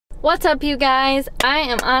What's up, you guys? I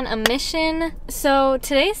am on a mission. So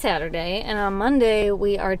today's Saturday, and on Monday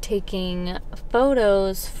we are taking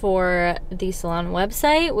photos for the salon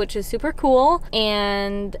website, which is super cool.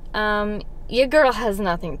 And your girl has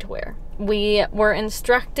nothing to wear. We were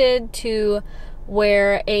instructed to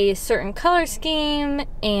wear a certain color scheme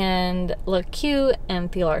and look cute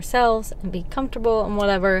and feel ourselves and be comfortable and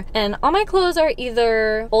whatever. And all my clothes are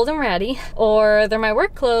either old and ratty or they're my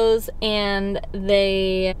work clothes and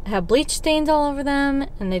they have bleach stains all over them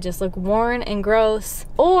and they just look worn and gross,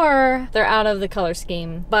 or they're out of the color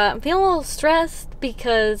scheme. But I'm feeling a little stressed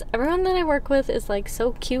because everyone that I work with is like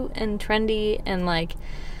so cute and trendy, and like,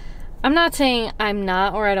 I'm not saying I'm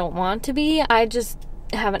not or I don't want to be, I just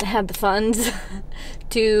haven't had the funds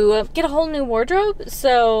to get a whole new wardrobe.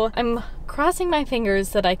 So I'm crossing my fingers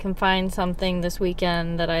that I can find something this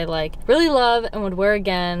weekend that I like really love and would wear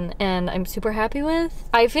again and I'm super happy with.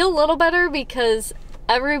 I feel a little better because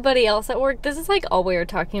everybody else at work, this is like all we were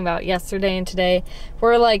talking about yesterday and today,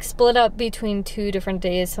 we're like split up between 2 different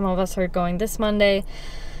days. Some of us are going this Monday,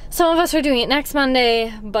 some of us are doing it next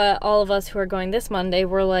Monday, but all of us who are going this Monday,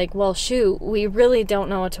 we're like, well, shoot, we really don't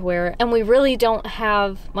know what to wear, and we really don't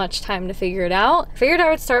have much time to figure it out. Figured I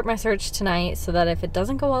would start my search tonight so that if it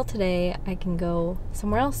doesn't go well today, I can go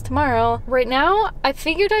somewhere else tomorrow. Right now, I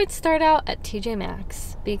figured I'd start out at TJ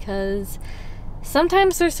Maxx because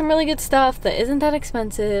sometimes there's some really good stuff that isn't that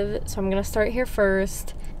expensive, so I'm gonna start here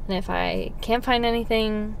first, and if I can't find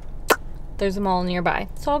anything, there's a mall nearby,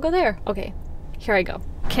 so I'll go there. Okay, here I go.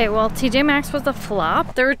 Okay, well, TJ Maxx was a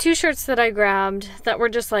flop. There were 2 shirts that I grabbed that were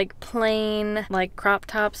just like plain, like crop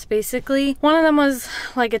tops basically. One of them was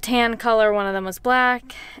like a tan color, one of them was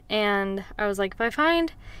black, and I was like, if I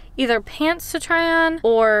find either pants to try on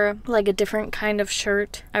or like a different kind of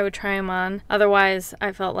shirt, I would try them on. Otherwise,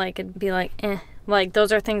 I felt like it'd be like, eh. Like,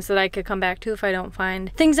 those are things that I could come back to if I don't find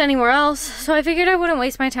things anywhere else. So I figured I wouldn't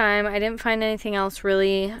waste my time. I didn't find anything else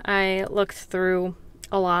really. I looked through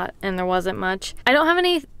a lot and there wasn't much. I don't have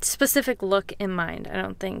any specific look in mind, I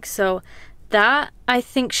don't think. So that I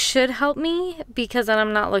think should help me because then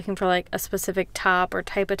I'm not looking for like a specific top or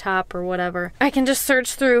type of top or whatever. I can just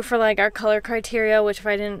search through for like our color criteria, which if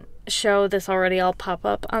I didn't show this already, I'll pop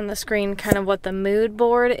up on the screen kind of what the mood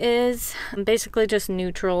board is. Basically just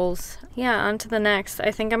neutrals. Yeah, on to the next.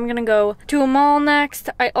 I think I'm gonna go to a mall next.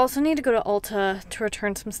 I also need to go to Ulta to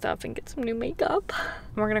return some stuff and get some new makeup.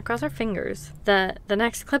 And we're gonna cross our fingers that the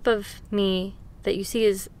next clip of me that you see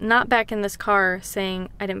is not back in this car saying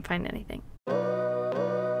I didn't find anything.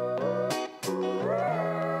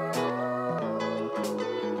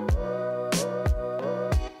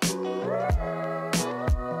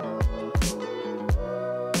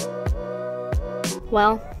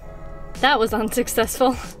 Well, that was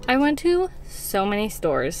unsuccessful. I went to so many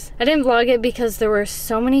stores. I didn't vlog it because there were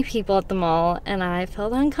so many people at the mall and I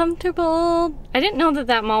felt uncomfortable. I didn't know that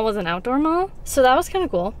that mall was an outdoor mall, so that was kind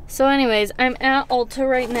of cool. So anyways, I'm at Ulta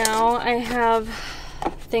right now. I have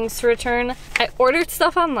things to return. I ordered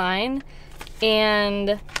stuff online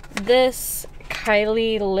and this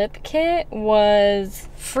Kylie lip kit was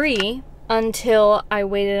free until I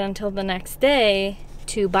waited until the next day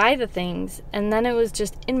to buy the things, and then it was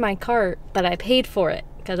just in my cart, but I paid for it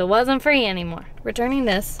because it wasn't free anymore. Returning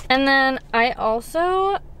this. And then I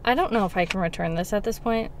don't know if I can return this at this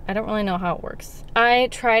point. I don't really know how it works. I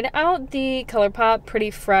tried out the ColourPop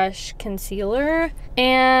Pretty Fresh concealer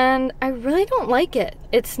and I really don't like it.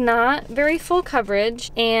 It's not very full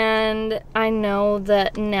coverage, and I know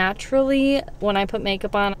that naturally when I put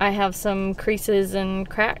makeup on I have some creases and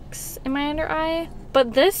cracks in my under eye.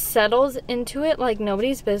 But this settles into it like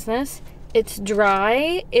nobody's business. It's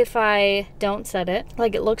dry if I don't set it.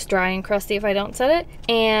 Like, it looks dry and crusty if I don't set it.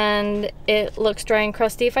 And it looks dry and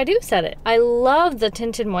crusty if I do set it. I love the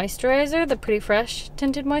tinted moisturizer, the Pretty Fresh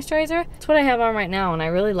tinted moisturizer. It's what I have on right now and I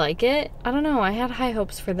really like it. I don't know, I had high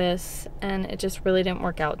hopes for this and it just really didn't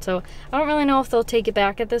work out. So I don't really know if they'll take it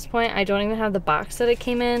back at this point. I don't even have the box that it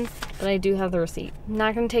came in, but I do have the receipt. I'm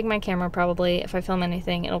not gonna take my camera probably. If I film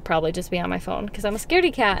anything, it'll probably just be on my phone because I'm a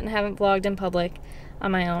scaredy cat and haven't vlogged in public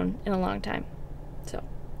on my own in a long time. So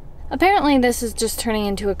apparently this is just turning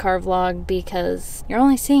into a car vlog because you're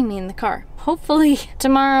only seeing me in the car. Hopefully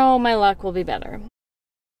tomorrow my luck will be better.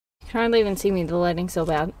 You can hardly even see me, the lighting's so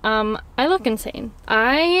bad. I look insane.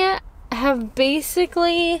 I have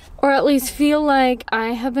basically, or at least feel like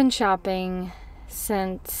I have been shopping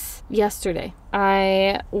since yesterday.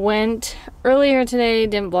 I went earlier today,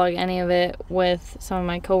 didn't vlog any of it, with some of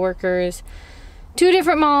my coworkers to a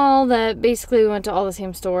different mall that basically we went to all the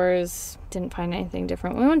same stores. Didn't find anything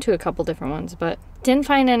different. We went to a couple different ones, but didn't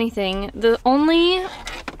find anything. The only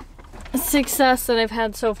success that I've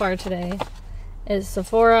had so far today is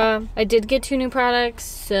Sephora. I did get 2 new products,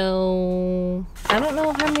 so I don't know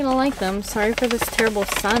if I'm gonna like them. Sorry for this terrible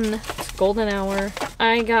sun. It's golden hour.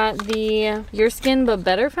 I got the Your Skin But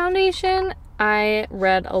Better foundation. I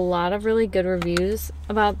read a lot of really good reviews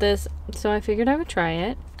about this, so I figured I would try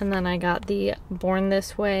it. And then I got the Born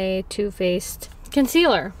This Way Too Faced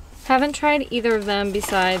concealer. Haven't tried either of them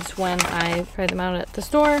besides when I tried them out at the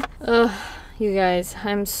store. Ugh, you guys,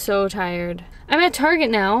 I'm so tired. I'm at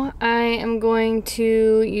Target now. I am going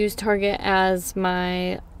to use Target as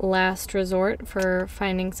my last resort for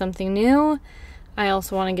finding something new. I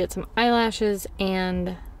also want to get some eyelashes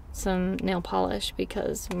and some nail polish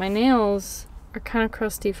because my nails are kind of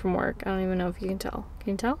crusty from work. I don't even know if you can tell.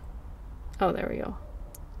 Can you tell? Oh, there we go.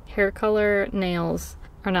 Hair color, nails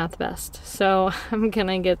are not the best. So I'm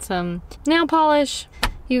gonna get some nail polish.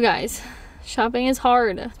 You guys, shopping is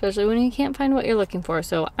hard, especially when you can't find what you're looking for.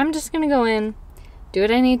 So I'm just gonna go in, do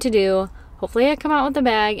what I need to do. Hopefully I come out with a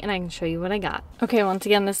bag and I can show you what I got. Okay, once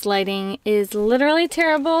again, this lighting is literally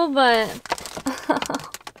terrible, but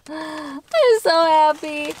I'm so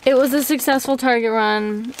happy. It was a successful Target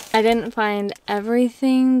run. I didn't find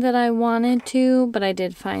everything that I wanted to, but I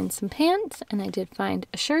did find some pants and I did find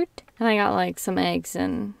a shirt. And I got like some eggs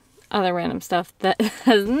and other random stuff that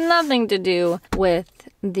has nothing to do with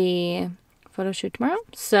the photo shoot tomorrow.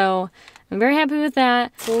 So I'm very happy with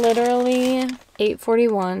that. It's literally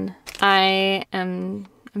 8:41. I'm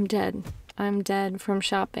dead. I'm dead from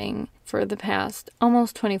shopping for the past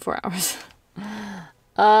almost 24 hours.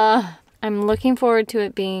 I'm looking forward to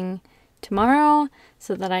it being tomorrow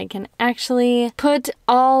so that I can actually put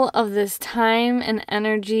all of this time and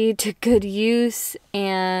energy to good use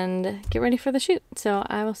and get ready for the shoot. So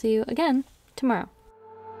I will see you again tomorrow.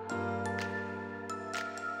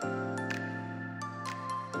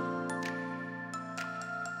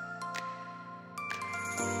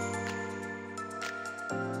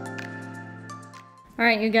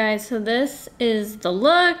 Alright, you guys, so this is the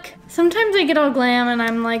look. Sometimes I get all glam and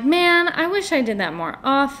I'm like, man, I wish I did that more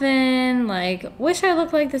often. Like, wish I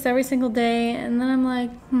looked like this every single day. And then I'm like,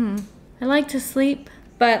 I like to sleep.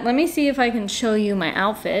 But let me see if I can show you my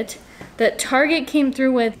outfit that Target came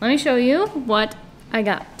through with. Let me show you what I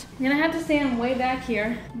got. I'm gonna have to stand way back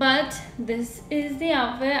here, but this is the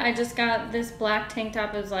outfit. I just got this black tank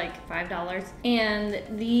top. It was like $5. And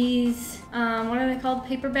these, what are they called?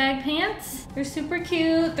 Paper bag pants. They're super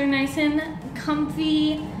cute. They're nice and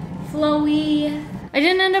comfy, flowy. I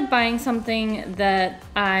didn't end up buying something that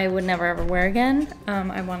I would never ever wear again.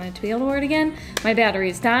 I wanted to be able to wear it again. My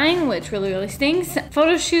battery's dying, which really, really stinks.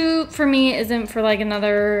 Photo shoot for me isn't for like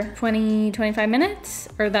another 20, 25 minutes,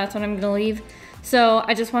 or that's when I'm gonna leave. So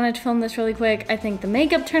I just wanted to film this really quick. I think the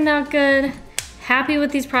makeup turned out good. Happy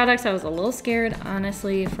with these products. I was a little scared,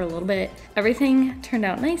 honestly, for a little bit. Everything turned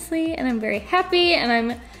out nicely and I'm very happy, and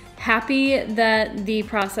I'm happy that the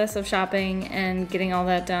process of shopping and getting all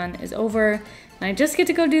that done is over. And I just get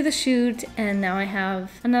to go do the shoot, and now I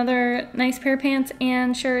have another nice pair of pants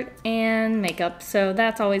and shirt and makeup, so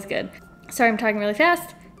that's always good. Sorry I'm talking really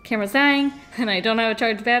fast. Camera's dying and I don't have a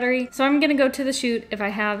charged battery. So I'm gonna go to the shoot. If I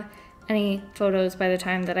have any photos by the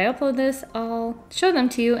time that I upload this, I'll show them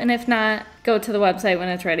to you, and if not, go to the website when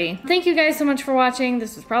it's ready. Thank you guys so much for watching.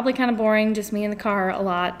 This was probably kind of boring, just me in the car a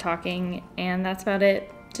lot talking, and that's about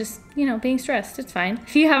it. Just, you know, being stressed, it's fine.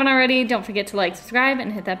 If you haven't already, don't forget to like, subscribe,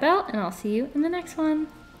 and hit that bell, and I'll see you in the next one.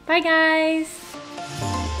 Bye guys!